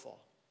before a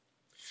fall.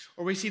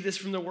 Or we see this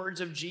from the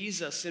words of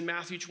Jesus in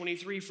Matthew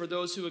 23. For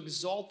those who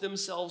exalt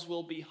themselves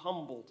will be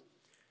humbled,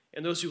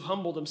 and those who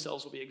humble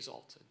themselves will be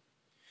exalted.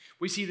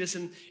 We see this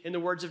in the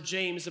words of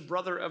James, the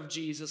brother of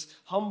Jesus.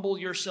 Humble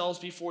yourselves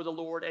before the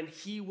Lord, and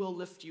he will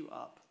lift you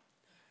up.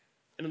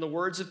 And in the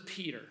words of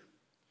Peter,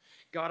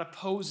 God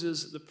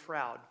opposes the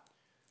proud,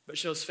 but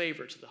shows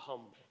favor to the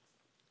humble.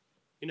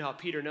 You know how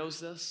Peter knows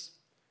this?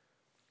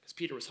 Because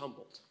Peter was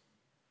humbled.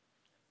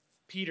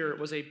 Peter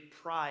was a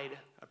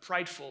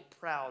prideful,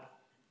 proud,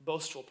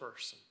 boastful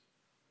person.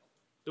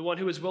 The one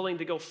who was willing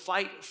to go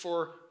fight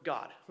for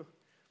God.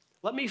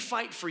 Let me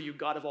fight for you,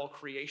 God of all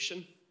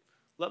creation.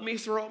 Let me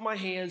throw up my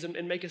hands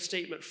and make a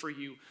statement for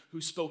you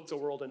who spoke the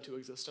world into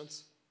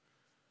existence.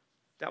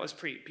 That was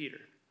Peter.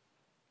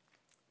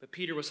 But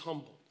Peter was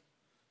humbled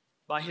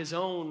by his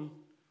own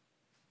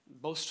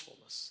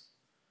boastfulness.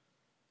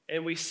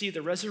 And we see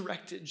the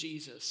resurrected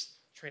Jesus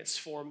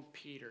transform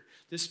Peter.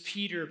 This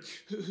Peter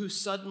who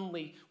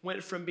suddenly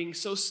went from being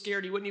so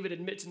scared he wouldn't even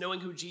admit to knowing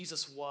who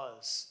Jesus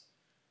was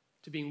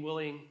to being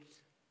willing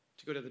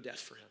to go to the death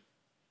for him.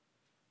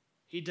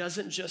 He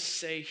doesn't just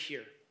say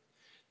here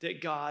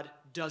that God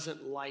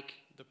doesn't like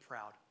the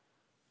proud.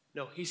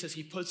 No, he says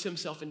he puts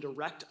himself in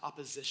direct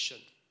opposition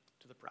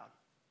to the proud.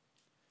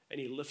 And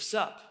he lifts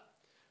up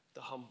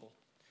the humble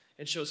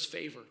and shows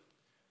favor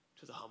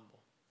to the humble.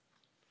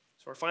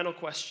 So our final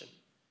question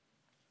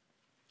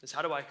is,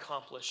 how do I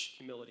accomplish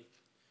humility?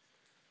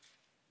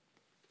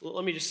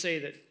 Let me just say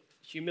that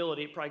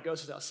humility, it probably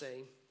goes without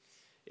saying,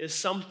 is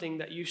something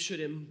that you should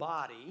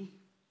embody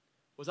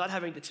without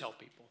having to tell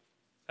people.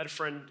 I had a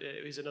friend,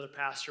 he's another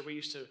pastor, we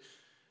used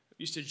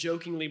to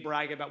jokingly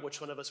brag about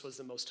which one of us was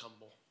the most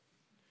humble.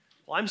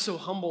 Well, I'm so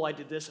humble I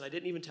did this and I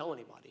didn't even tell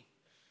anybody.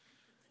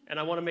 And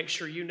I want to make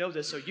sure you know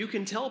this so you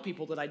can tell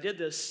people that I did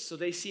this so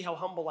they see how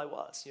humble I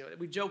was.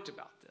 We joked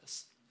about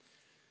this.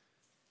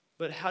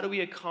 But how do we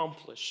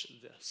accomplish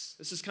this?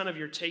 This is kind of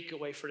your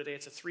takeaway for today.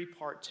 It's a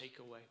 3-part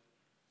takeaway.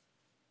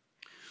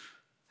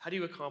 How do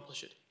you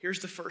accomplish it? Here's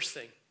the first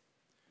thing.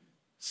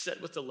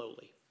 Sit with the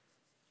lowly.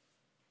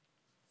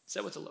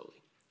 Sit with the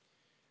lowly.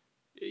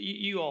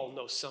 You all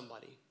know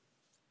somebody.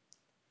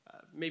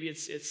 Maybe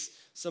it's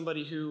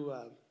somebody who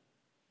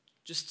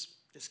just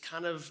is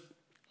kind of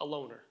a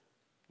loner.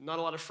 Not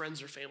a lot of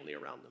friends or family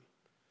around them.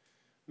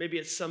 Maybe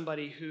it's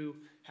somebody who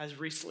has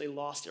recently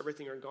lost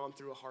everything or gone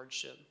through a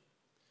hardship.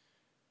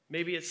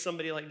 Maybe it's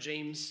somebody like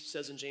James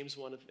says in James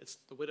 1, it's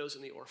the widows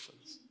and the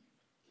orphans.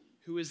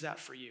 Who is that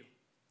for you?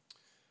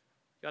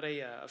 Got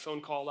a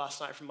phone call last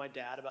night from my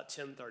dad about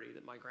 10:30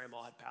 that my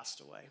grandma had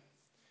passed away.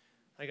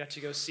 I got to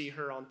go see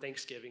her on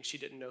Thanksgiving. She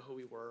didn't know who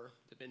we were.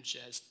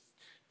 Dementia has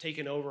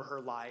taken over her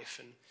life.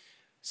 And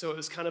so it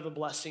was kind of a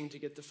blessing to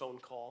get the phone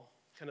call,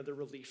 kind of the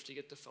relief to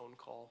get the phone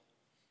call.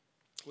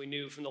 We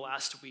knew from the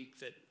last week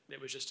that it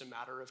was just a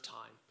matter of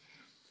time.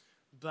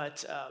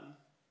 But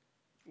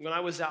when I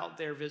was out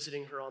there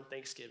visiting her on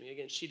Thanksgiving,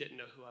 again, she didn't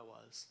know who I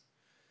was.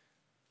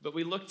 But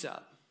we looked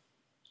up,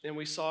 and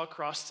we saw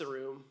across the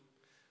room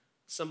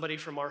somebody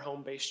from our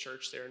home-based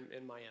church there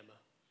in Miami,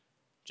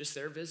 just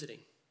there visiting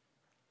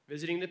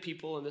the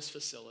people in this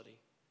facility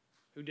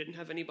who didn't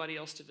have anybody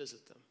else to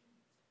visit them.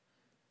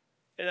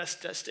 And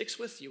that sticks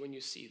with you when you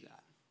see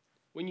that.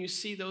 When you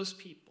see those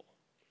people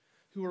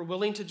who are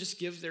willing to just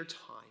give their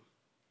time.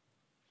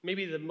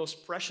 Maybe the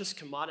most precious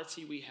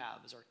commodity we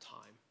have is our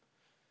time.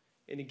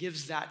 And it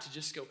gives that to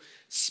just go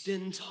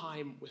spend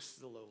time with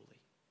the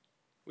lowly.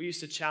 We used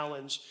to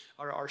challenge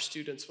our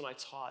students when I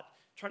taught,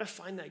 try to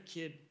find that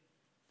kid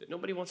that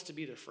nobody wants to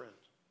be their friend.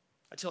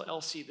 I tell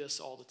Elsie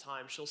this all the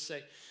time. She'll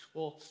say,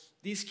 well,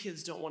 these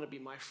kids don't want to be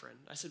my friend.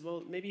 I said,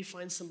 well, maybe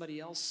find somebody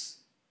else.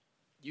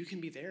 You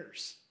can be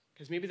theirs.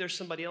 Because maybe there's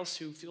somebody else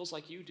who feels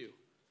like you do.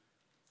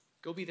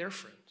 Go be their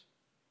friend.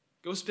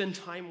 Go spend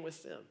time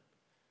with them.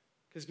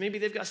 Because maybe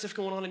they've got stuff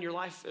going on in their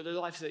life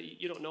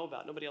that you don't know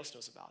about, nobody else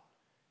knows about.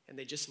 And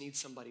they just need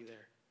somebody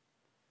there.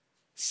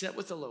 Sit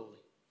with the lowly.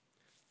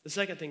 The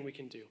second thing we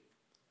can do,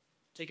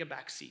 take a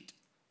back seat.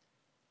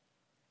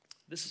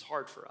 This is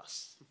hard for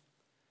us.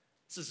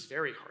 This is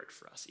very hard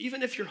for us.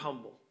 Even if you're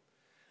humble.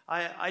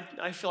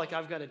 I feel like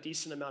I've got a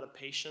decent amount of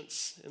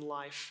patience in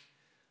life.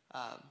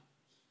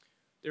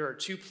 There are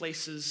 2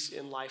 places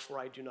in life where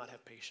I do not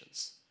have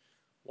patience.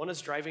 One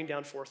is driving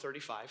down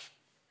 435,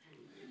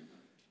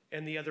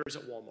 and the other is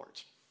at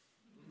Walmart.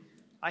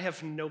 I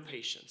have no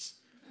patience.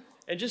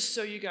 And just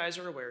so you guys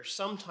are aware,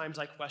 sometimes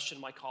I question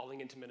my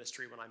calling into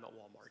ministry when I'm at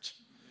Walmart.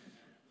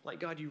 Like,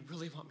 God, you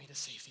really want me to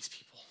save these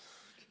people?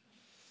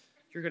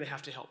 You're going to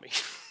have to help me.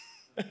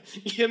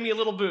 Give me a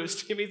little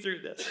boost. Get me through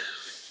this.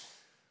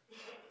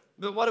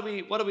 But what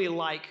do we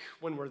like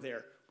when we're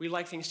there? We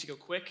like things to go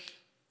quick,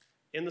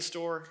 in the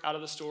store, out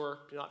of the store,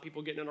 not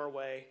people getting in our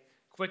way,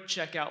 quick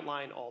checkout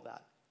line, all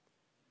that.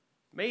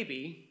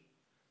 Maybe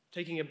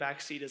taking a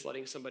back seat is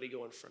letting somebody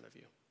go in front of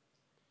you.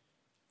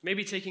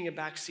 Maybe taking a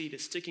back seat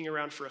is sticking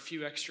around for a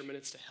few extra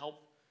minutes to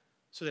help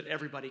so that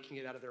everybody can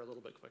get out of there a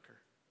little bit quicker.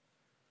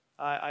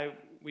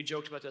 We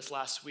joked about this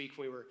last week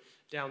when we were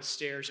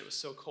downstairs. It was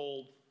so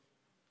cold.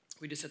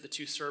 We just had the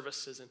 2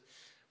 services, and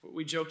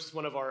we joked with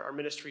one of our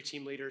ministry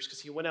team leaders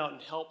because he went out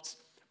and helped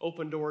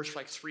open doors for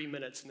like 3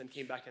 minutes and then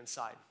came back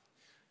inside.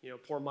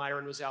 Poor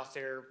Myron was out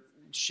there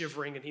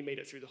shivering, and he made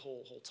it through the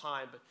whole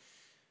time.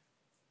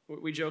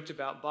 But we joked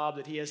about Bob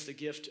that he has the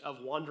gift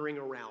of wandering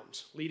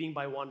around, leading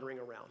by wandering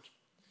around.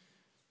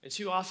 And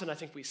too often I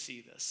think we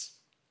see this.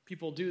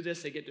 People do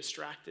this, they get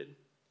distracted.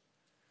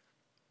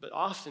 But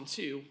often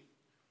too,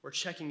 we're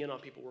checking in on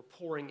people, we're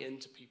pouring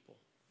into people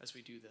as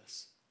we do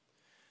this.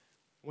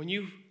 When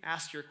you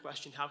ask your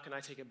question, how can I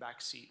take a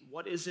back seat?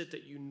 What is it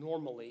that you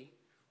normally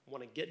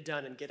want to get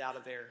done and get out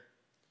of there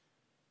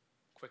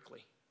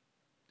quickly?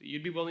 That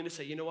you'd be willing to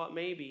say, you know what,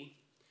 maybe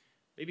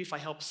if I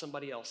help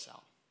somebody else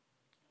out,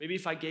 maybe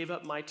if I gave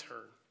up my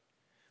turn,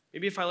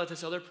 Maybe if I let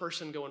this other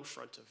person go in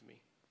front of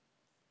me.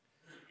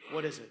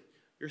 What is it?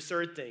 Your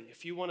third thing,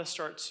 if you want to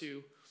start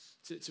to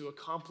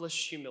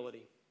accomplish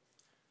humility,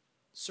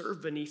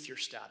 serve beneath your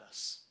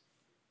status.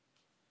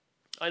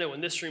 I know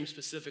in this room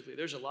specifically,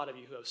 there's a lot of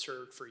you who have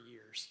served for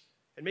years,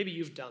 and maybe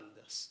you've done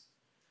this,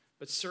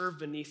 but serve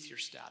beneath your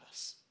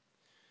status.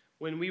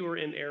 When we were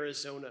in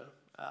Arizona,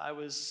 I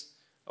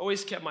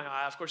always kept my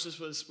eye. Of course,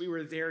 we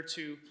were there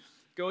to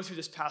go through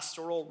this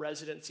pastoral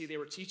residency. They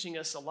were teaching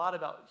us a lot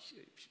about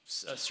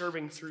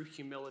serving through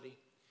humility.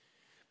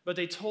 But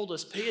they told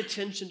us, pay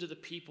attention to the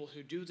people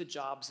who do the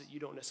jobs that you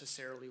don't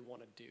necessarily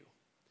want to do.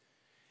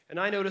 And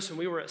I noticed when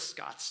we were at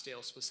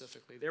Scottsdale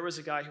specifically, there was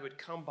a guy who would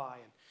come by,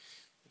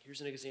 and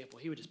here's an example.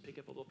 He would just pick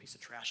up a little piece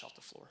of trash off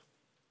the floor.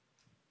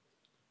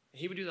 And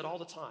he would do that all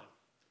the time.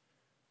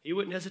 He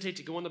wouldn't hesitate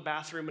to go in the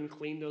bathroom and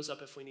clean those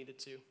up if we needed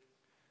to.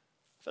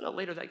 I found out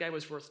later that guy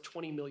was worth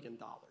 $20 million.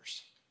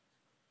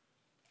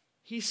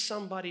 He's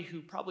somebody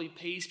who probably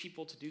pays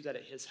people to do that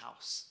at his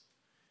house.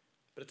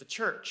 But at the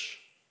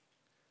church,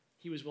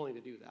 he was willing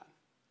to do that.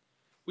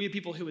 We had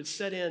people who would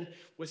sit in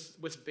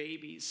with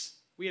babies.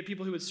 We had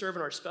people who would serve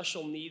in our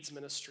special needs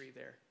ministry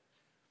there.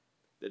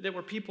 There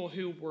were people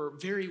who were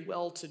very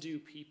well-to-do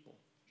people.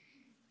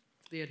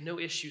 They had no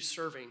issue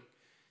serving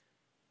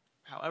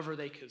however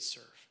they could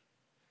serve.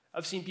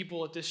 I've seen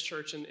people at this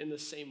church in the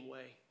same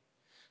way,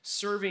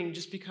 serving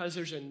just because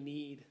there's a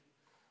need,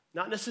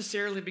 not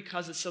necessarily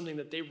because it's something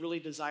that they really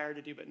desire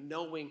to do, but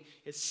knowing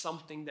it's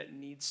something that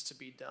needs to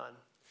be done.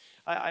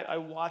 I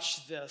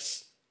watched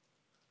this,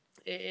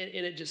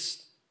 and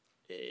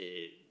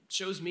it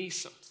shows me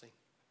something.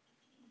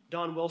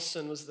 Don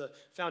Wilson was the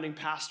founding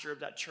pastor of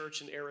that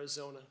church in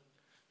Arizona.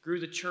 Grew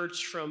the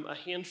church from a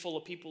handful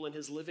of people in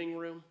his living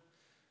room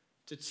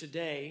to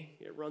today,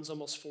 it runs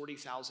almost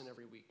 40,000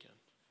 every weekend.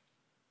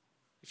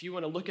 If you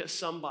want to look at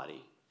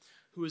somebody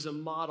who is a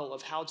model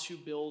of how to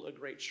build a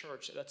great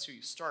church, that's who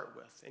you start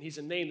with. And he's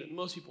a name that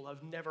most people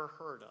have never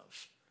heard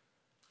of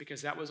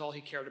because that was all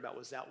he cared about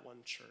was that one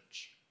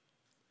church.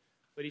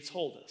 But he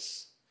told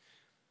us,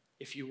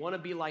 if you want to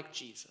be like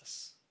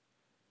Jesus,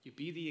 you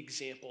be the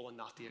example and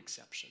not the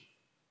exception.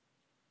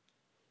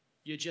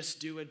 You just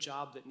do a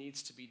job that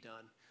needs to be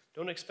done.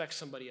 Don't expect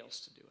somebody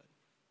else to do it.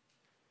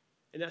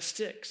 And that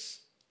sticks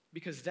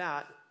because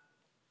that's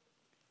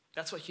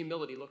what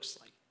humility looks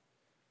like.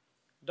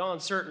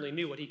 Don certainly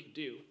knew what he could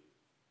do.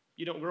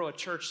 You don't grow a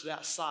church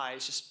that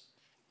size just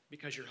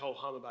because you're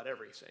ho-hum about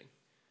everything.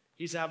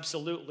 He's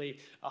absolutely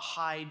a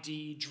high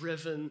D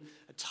driven,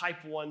 a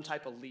type 1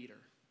 type of leader.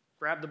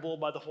 Grab the bull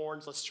by the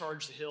horns, let's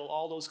charge the hill,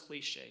 all those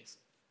cliches.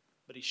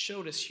 But he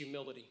showed us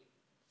humility.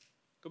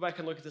 Go back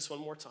and look at this one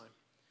more time.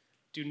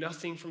 Do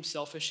nothing from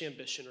selfish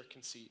ambition or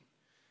conceit,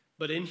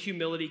 but in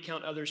humility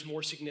count others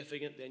more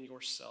significant than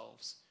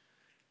yourselves.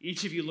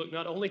 Each of you look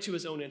not only to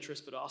his own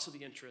interest, but also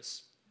the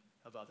interests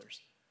of others.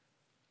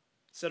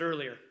 I said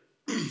earlier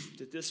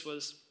that this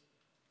was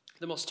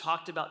the most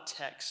talked about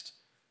text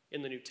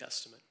in the New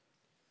Testament.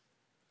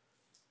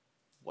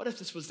 What if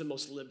this was the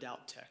most lived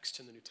out text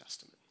in the New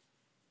Testament?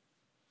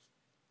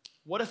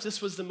 What if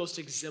this was the most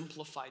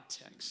exemplified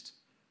text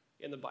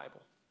in the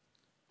Bible?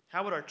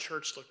 How would our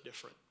church look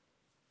different?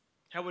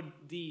 How would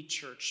the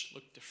church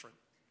look different?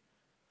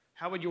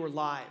 How would your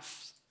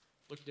life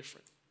look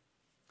different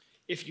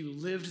if you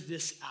lived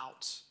this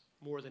out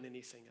more than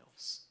anything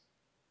else?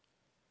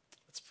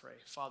 Let's pray.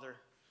 Father,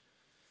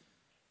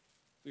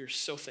 we are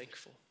so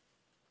thankful.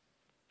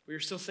 We are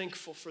so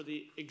thankful for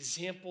the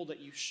example that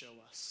you show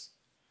us,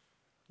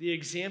 the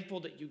example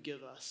that you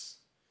give us.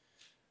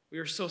 We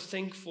are so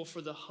thankful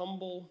for the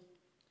humble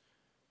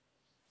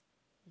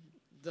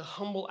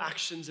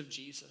actions of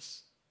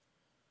Jesus,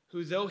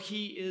 who though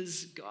he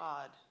is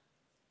God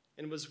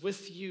and was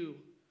with you,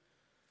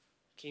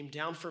 came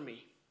down for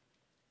me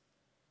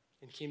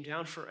and came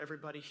down for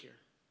everybody here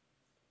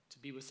to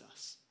be with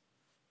us.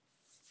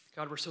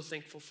 God, we're so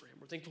thankful for him.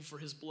 We're thankful for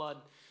his blood,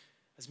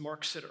 as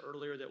Mark said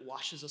earlier, that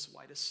washes us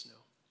white as snow.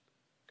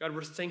 God,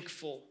 we're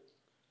thankful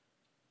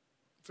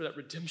for that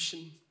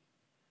redemption,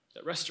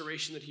 that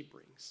restoration that he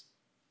brings.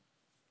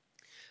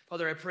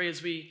 Father, I pray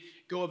as we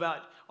go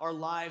about our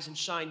lives and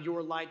shine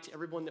your light to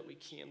everyone that we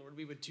can, Lord,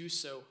 we would do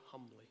so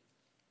humbly.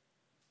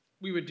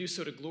 We would do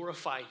so to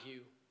glorify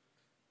you,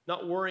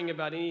 not worrying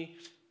about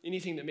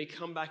anything that may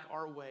come back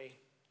our way.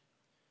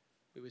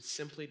 We would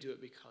simply do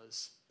it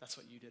because that's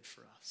what you did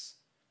for us.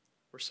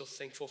 We're so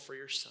thankful for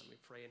your Son. We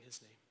pray in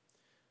his name.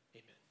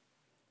 Amen.